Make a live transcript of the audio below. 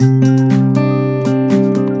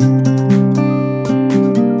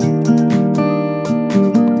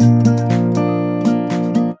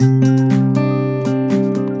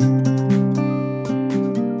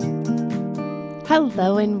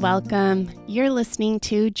You're listening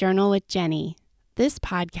to Journal with Jenny. This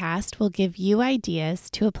podcast will give you ideas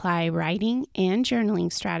to apply writing and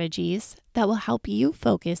journaling strategies that will help you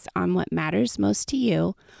focus on what matters most to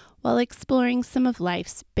you while exploring some of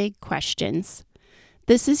life's big questions.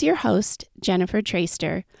 This is your host, Jennifer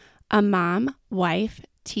Traister, a mom, wife,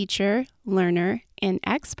 teacher, learner, and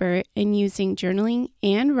expert in using journaling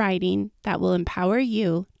and writing that will empower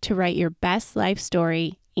you to write your best life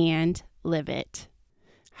story and live it.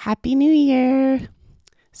 Happy New Year!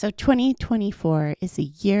 So 2024 is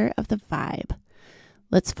the year of the vibe.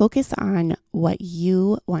 Let's focus on what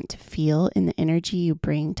you want to feel in the energy you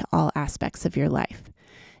bring to all aspects of your life.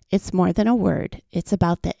 It's more than a word. It's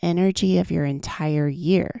about the energy of your entire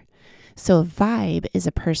year. So a vibe is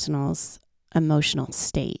a person's emotional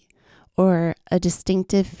state or a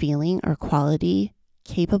distinctive feeling or quality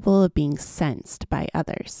capable of being sensed by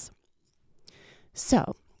others.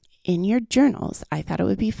 So in your journals, I thought it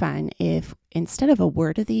would be fun if instead of a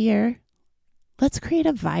word of the year, let's create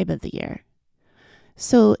a vibe of the year.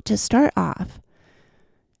 So to start off,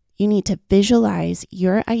 you need to visualize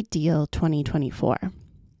your ideal 2024.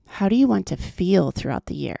 How do you want to feel throughout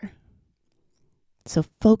the year? So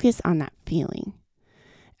focus on that feeling.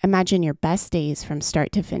 Imagine your best days from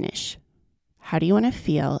start to finish. How do you want to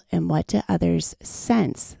feel and what do others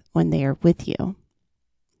sense when they are with you?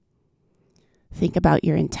 Think about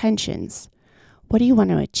your intentions. What do you want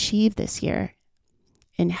to achieve this year?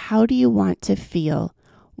 And how do you want to feel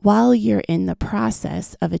while you're in the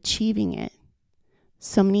process of achieving it?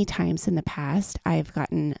 So many times in the past, I've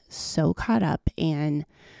gotten so caught up in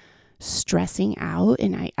stressing out,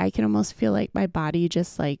 and I can almost feel like my body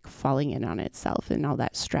just like falling in on itself and all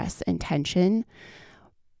that stress and tension.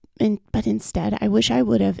 But instead, I wish I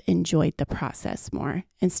would have enjoyed the process more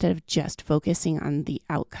instead of just focusing on the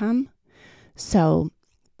outcome. So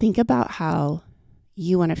think about how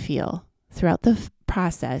you want to feel throughout the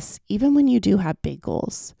process, even when you do have big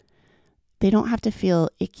goals. They don't have to feel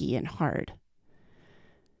icky and hard.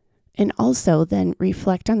 And also then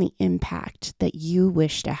reflect on the impact that you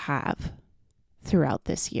wish to have throughout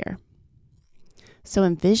this year. So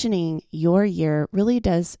envisioning your year really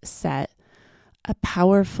does set a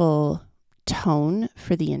powerful tone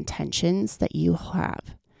for the intentions that you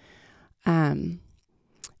have.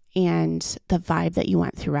 And the vibe that you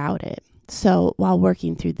want throughout it. So while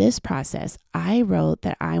working through this process, I wrote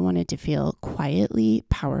that I wanted to feel quietly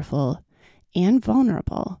powerful and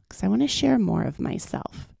vulnerable because I want to share more of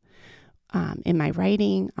myself in my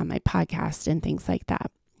writing, on my podcast, and things like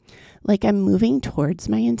that. Like I'm moving towards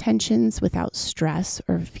my intentions without stress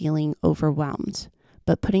or feeling overwhelmed,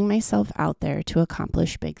 but putting myself out there to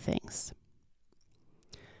accomplish big things.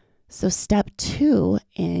 So step 2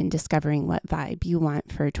 in discovering what vibe you want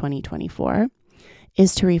for 2024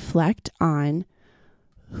 is to reflect on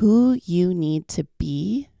who you need to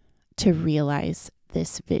be to realize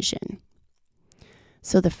this vision.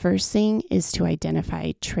 So the first thing is to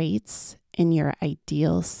identify traits in your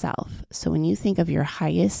ideal self. So when you think of your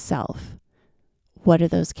highest self, what are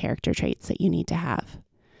those character traits that you need to have?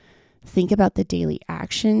 Think about the daily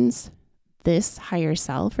actions this higher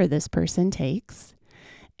self or this person takes,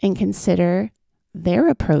 and consider their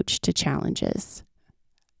approach to challenges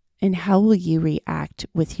and how will you react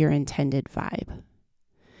with your intended vibe.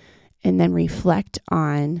 And then reflect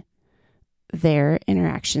on their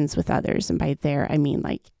interactions with others. And by their, I mean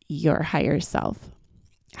like your higher self.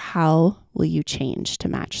 How will you change to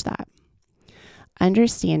match that?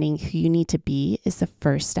 Understanding who you need to be is the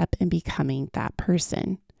first step in becoming that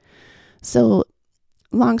person. So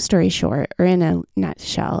long story short, or in a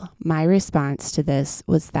nutshell, my response to this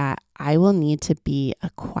was that I will need to be a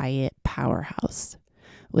quiet powerhouse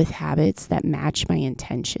with habits that match my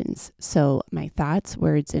intentions. So my thoughts,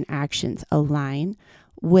 words, and actions align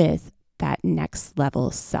with that next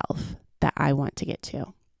level self that I want to get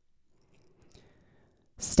to.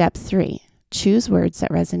 Step 3, choose words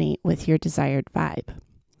that resonate with your desired vibe.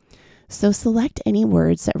 So select any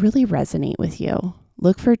words that really resonate with you.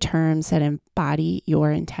 Look for terms that embody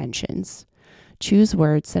your intentions. Choose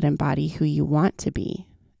words that embody who you want to be.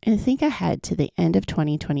 And think ahead to the end of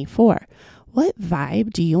 2024. What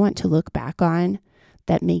vibe do you want to look back on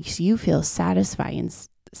that makes you feel satisfied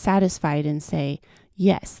and say,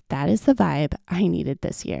 yes, that is the vibe I needed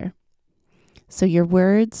this year. So your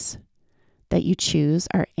words that you choose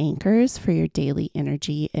are anchors for your daily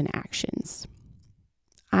energy and actions.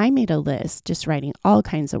 I made a list just writing all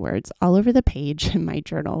kinds of words all over the page in my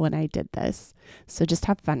journal when I did this. So just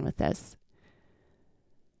have fun with this.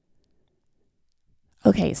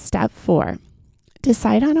 Okay, step 4.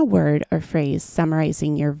 Decide on a word or phrase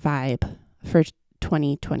summarizing your vibe for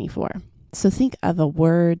 2024. So think of a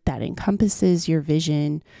word that encompasses your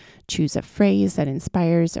vision. Choose a phrase that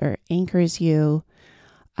inspires or anchors you.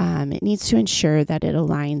 It needs to ensure that it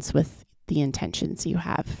aligns with the intentions you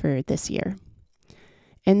have for this year.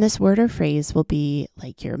 And this word or phrase will be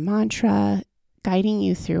like your mantra, guiding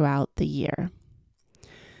you throughout the year.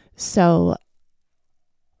 So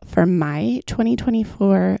for my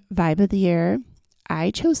 2024 vibe of the year,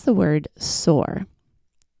 I chose the word soar.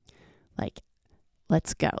 Like,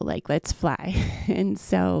 let's go, like, let's fly. And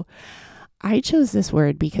so I chose this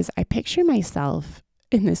word because I picture myself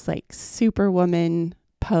in this like superwoman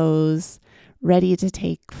pose, ready to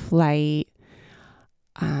take flight.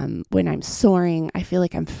 When I'm soaring, I feel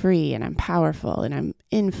like I'm free and I'm powerful and I'm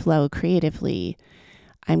in flow creatively.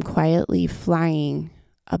 I'm quietly flying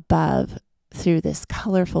above through this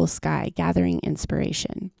colorful sky, gathering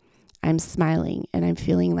inspiration. I'm smiling and I'm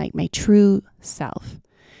feeling like my true self.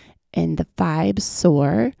 And the vibe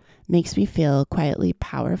soar makes me feel quietly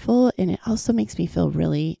powerful, and it also makes me feel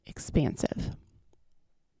really expansive.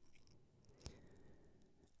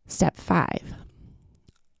 Step 5.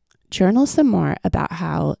 Journal some more about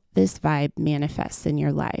how this vibe manifests in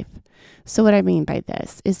your life. So what I mean by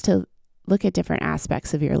this is to look at different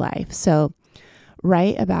aspects of your life. So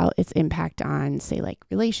write about its impact on, say, like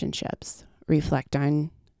relationships. Reflect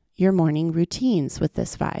on your morning routines with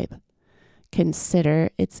this vibe. Consider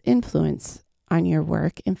its influence on your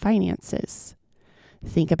work and finances.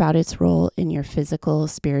 Think about its role in your physical,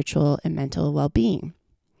 spiritual, and mental well-being.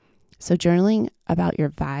 So journaling about your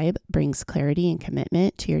vibe brings clarity and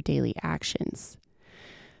commitment to your daily actions.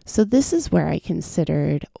 So this is where I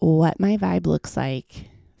considered what my vibe looks like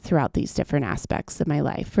throughout these different aspects of my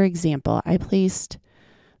life. For example, I placed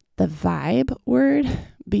the vibe word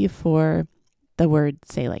before the word,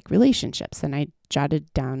 say, like relationships, and I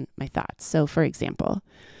jotted down my thoughts. So for example,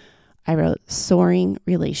 I wrote soaring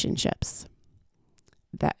relationships.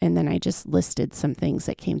 And then I just listed some things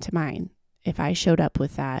that came to mind. If I showed up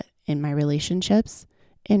with that in my relationships,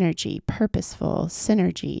 energy, purposeful,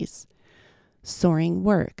 synergies, soaring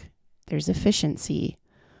work, there's efficiency,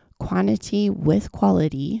 quantity with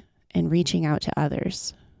quality, and reaching out to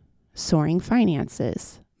others. Soaring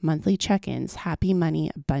finances, monthly check-ins, happy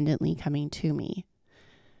money abundantly coming to me.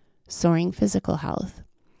 Soaring physical health,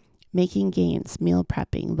 making gains, meal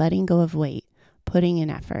prepping, letting go of weight, putting in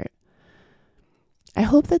effort. I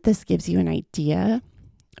hope that this gives you an idea,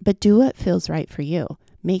 but do what feels right for you.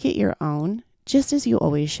 Make it your own, just as you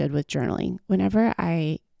always should with journaling. Whenever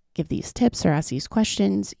I give these tips or ask these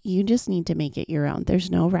questions, you just need to make it your own. There's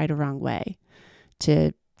no right or wrong way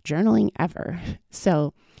to journaling ever.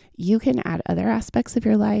 So you can add other aspects of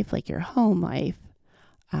your life, like your home life,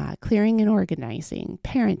 clearing and organizing,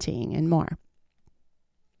 parenting, and more.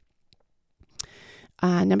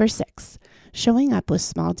 Number 6, showing up with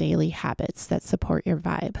small daily habits that support your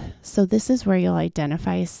vibe. So this is where you'll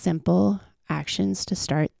identify simple actions to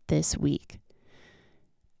start this week.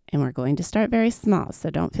 And we're going to start very small, so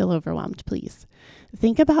don't feel overwhelmed, please.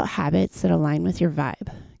 Think about habits that align with your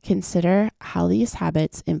vibe. Consider how these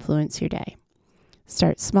habits influence your day.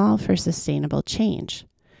 Start small for sustainable change.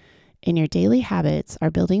 And your daily habits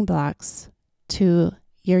are building blocks to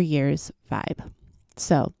your year's vibe.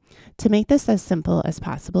 So to make this as simple as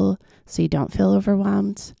possible so you don't feel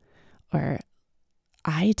overwhelmed, or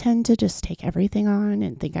I tend to just take everything on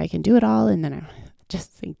and think I can do it all, and then I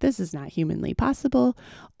just think this is not humanly possible,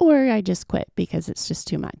 or I just quit because it's just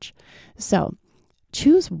too much. So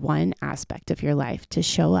choose one aspect of your life to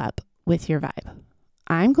show up with your vibe.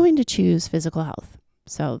 I'm going to choose physical health.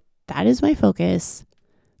 So that is my focus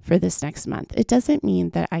for this next month. It doesn't mean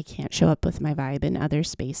that I can't show up with my vibe in other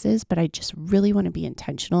spaces, but I just really want to be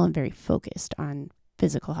intentional and very focused on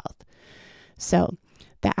physical health. So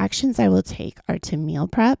the actions I will take are to meal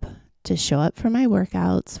prep, to show up for my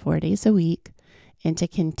workouts 4 days a week, and to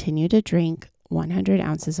continue to drink 100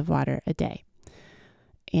 ounces of water a day.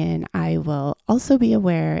 And I will also be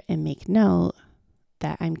aware and make note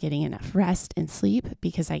that I'm getting enough rest and sleep,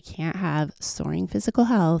 because I can't have soaring physical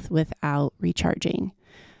health without recharging.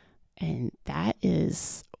 And that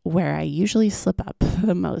is where I usually slip up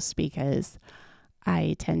the most, because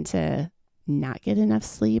I tend to not get enough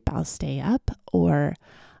sleep. I'll stay up, or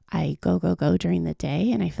I go during the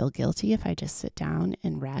day, and I feel guilty if I just sit down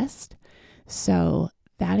and rest. So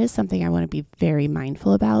that is something I want to be very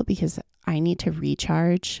mindful about, because I need to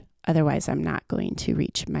recharge. Otherwise, I'm not going to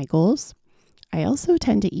reach my goals. I also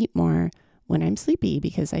tend to eat more when I'm sleepy,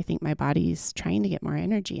 because I think my body's trying to get more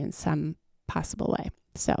energy in some possible way.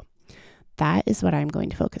 So that is what I'm going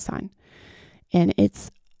to focus on. And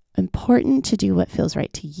it's important to do what feels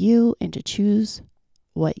right to you and to choose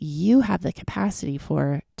what you have the capacity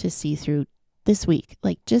for to see through this week.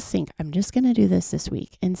 Like, just think, I'm just going to do this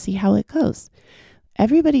week and see how it goes.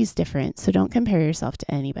 Everybody's different, so don't compare yourself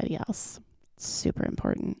to anybody else. It's super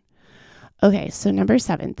important. Okay, so number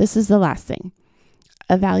 7, this is the last thing.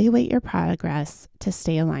 Evaluate your progress to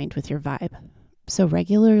stay aligned with your vibe. So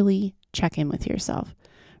regularly check in with yourself.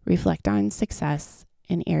 Reflect on success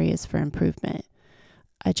and areas for improvement.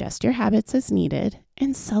 Adjust your habits as needed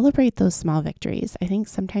and celebrate those small victories. I think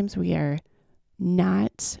sometimes we are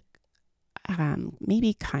not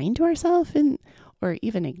maybe kind to ourselves or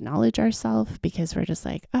even acknowledge ourselves because we're just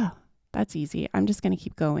like, oh, that's easy. I'm just going to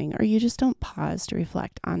keep going. Or you just don't pause to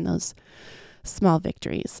reflect on those small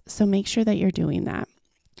victories. So make sure that you're doing that.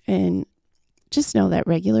 And just know that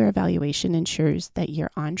regular evaluation ensures that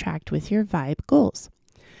you're on track with your vibe goals.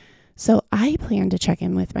 So I plan to check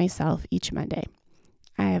in with myself each Monday.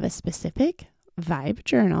 I have a specific vibe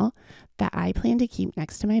journal that I plan to keep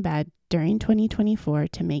next to my bed during 2024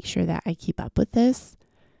 to make sure that I keep up with this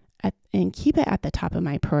and keep it at the top of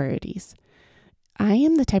my priorities. I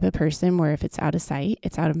am the type of person where if it's out of sight,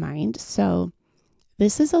 it's out of mind. So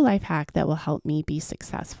this is a life hack that will help me be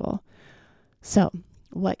successful. So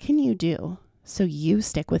what can you do so you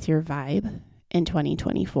stick with your vibe in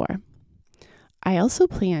 2024? I also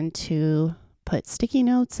plan to put sticky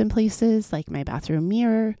notes in places like my bathroom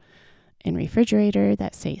mirror and refrigerator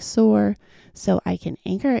that say SOAR, so I can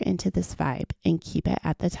anchor into this vibe and keep it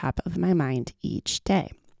at the top of my mind each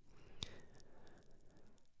day.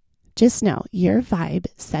 Just know your vibe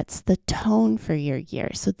sets the tone for your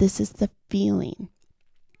year. So this is the feeling.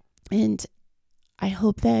 And I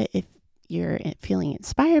hope that if you're feeling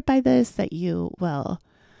inspired by this, that you will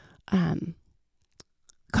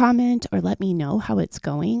comment or let me know how it's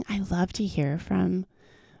going. I love to hear from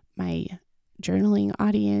my journaling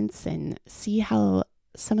audience and see how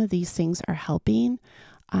some of these things are helping.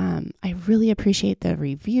 I really appreciate the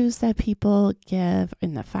reviews that people give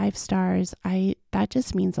and the 5 stars. That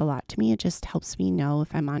just means a lot to me. It just helps me know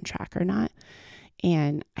if I'm on track or not.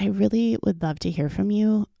 And I really would love to hear from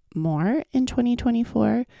you more in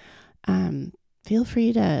 2024. Feel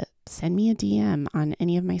free to send me a DM on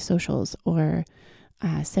any of my socials or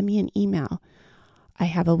send me an email. I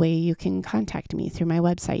have a way you can contact me through my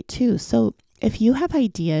website too. So if you have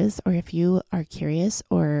ideas or if you are curious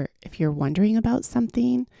or if you're wondering about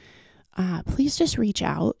something, please just reach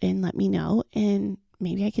out and let me know. And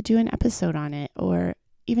maybe I could do an episode on it or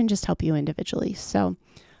even just help you individually. So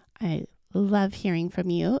I love hearing from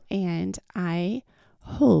you, and I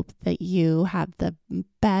hope that you have the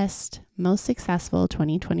best, most successful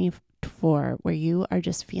 2024 where you are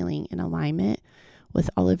just feeling in alignment with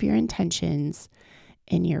all of your intentions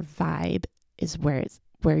and your vibe is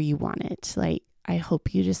where you want it. Like, I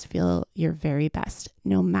hope you just feel your very best,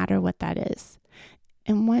 no matter what that is.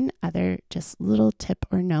 And one other just little tip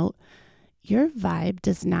or note, your vibe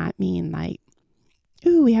does not mean like,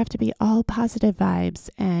 ooh, we have to be all positive vibes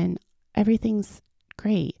and everything's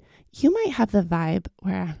great. You might have the vibe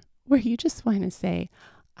where you just want to say,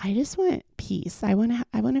 I just want peace. I want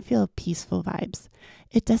to feel peaceful vibes.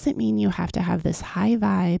 It doesn't mean you have to have this high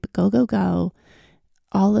vibe, go, go, go,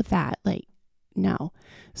 all of that. Like, no.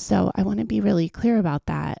 So I want to be really clear about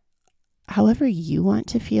that. However you want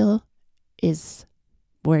to feel is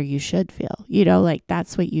where you should feel, like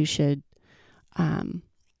that's what you should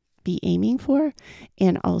be aiming for,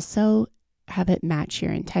 and also have it match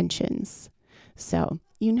your intentions. So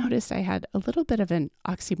you noticed I had a little bit of an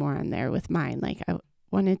oxymoron there with mine. Like, I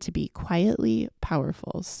wanted to be quietly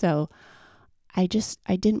powerful. So I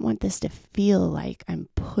didn't want this to feel like I'm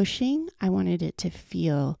pushing. I wanted it to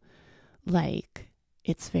feel like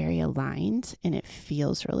it's very aligned and it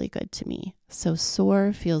feels really good to me. So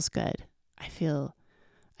SOAR feels good.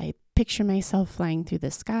 I picture myself flying through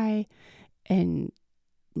the sky and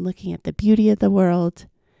looking at the beauty of the world,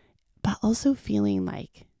 but also feeling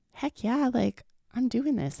like, heck yeah, like I'm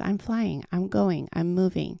doing this. I'm flying, I'm going, I'm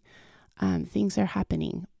moving. Things are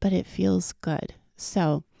happening, but it feels good.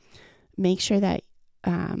 So make sure that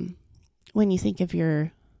when you think of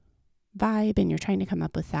your vibe and you're trying to come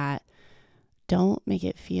up with that, don't make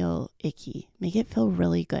it feel icky. Make it feel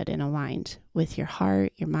really good and aligned with your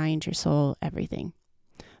heart, your mind, your soul, everything.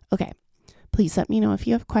 Okay, please let me know if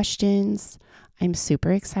you have questions. I'm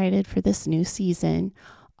super excited for this new season.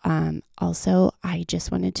 Also, I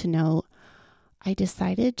just wanted to know, I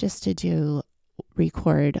decided just to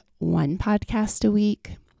record 1 podcast a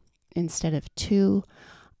week instead of 2.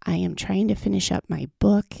 I am trying to finish up my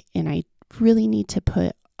book, and I really need to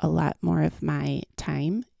put a lot more of my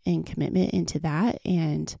time and commitment into that.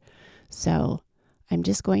 And so I'm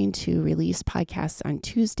just going to release podcasts on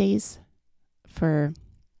Tuesdays for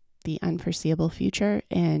the unforeseeable future.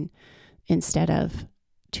 And instead of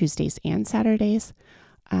Tuesdays and Saturdays,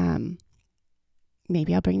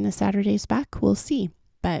 maybe I'll bring the Saturdays back. We'll see.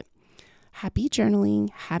 But happy journaling,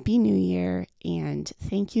 happy new year, and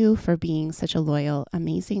thank you for being such a loyal,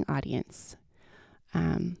 amazing audience.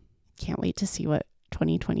 Can't wait to see what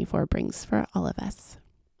 2024 brings for all of us.